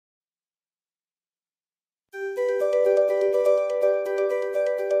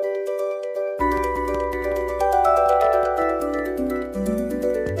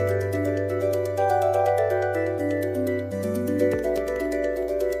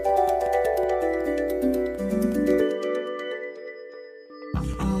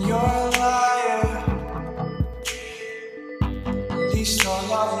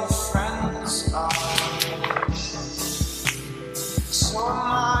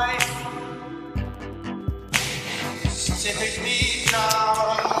typically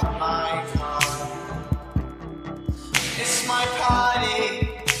drown my car. It's my party,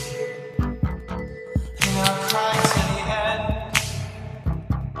 and I'll cry till the end.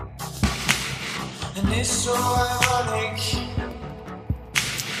 And it's so ironic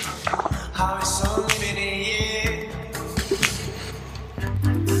how it's only been a year,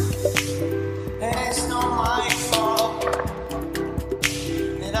 and it's not my fault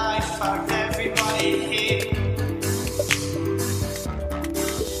that I fucked everybody here.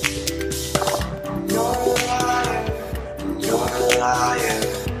 You're a liar, you're a liar.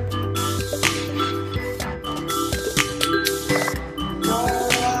 You're a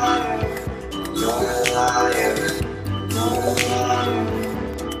liar, you're a liar. You're a liar.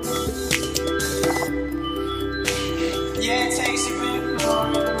 Yeah, it takes a bit more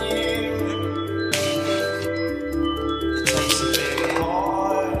than you. It takes a bit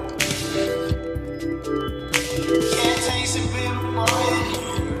more. Yeah, it takes a bit more than you.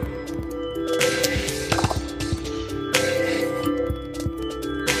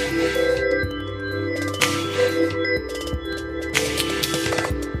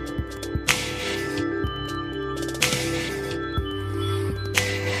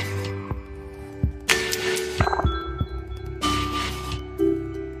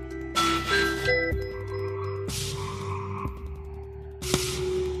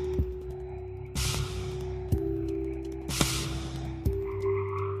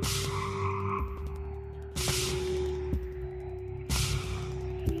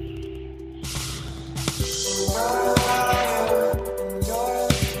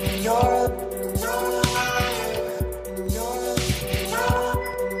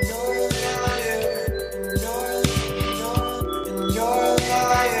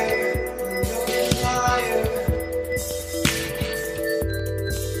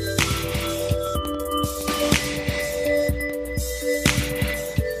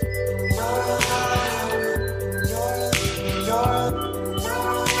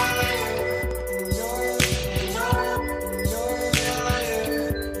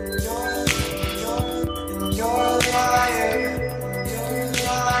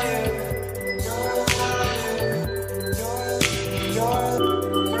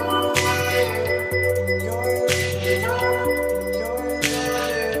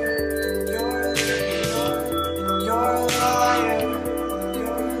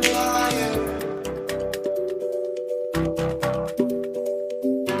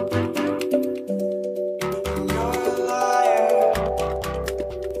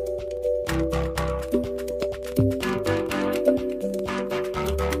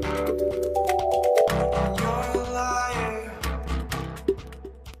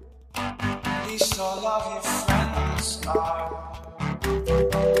 All of your friends are.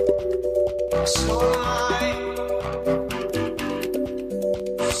 So am I.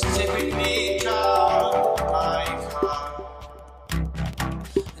 Just typically drown my car.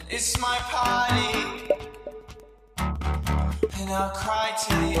 And it's my party, and I'll cry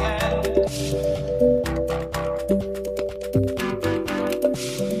till the end.